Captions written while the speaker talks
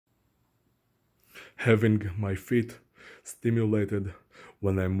Having my feet stimulated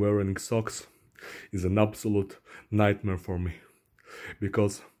when I'm wearing socks is an absolute nightmare for me,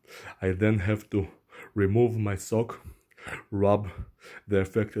 because I then have to remove my sock, rub the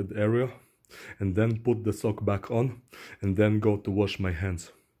affected area, and then put the sock back on, and then go to wash my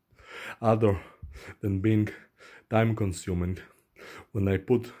hands. Other than being time consuming, when I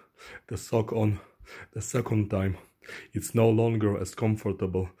put the sock on the second time, it's no longer as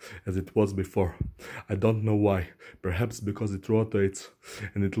comfortable as it was before. I don't know why. Perhaps because it rotates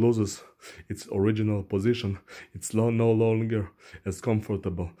and it loses its original position. It's no longer as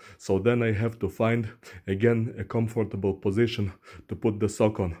comfortable. So then I have to find again a comfortable position to put the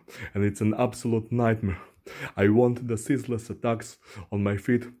sock on. And it's an absolute nightmare. I want the ceaseless attacks on my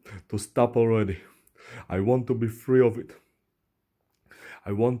feet to stop already. I want to be free of it.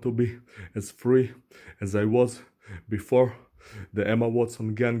 I want to be as free as I was before the Emma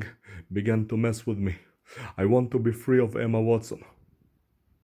Watson gang began to mess with me. I want to be free of Emma Watson.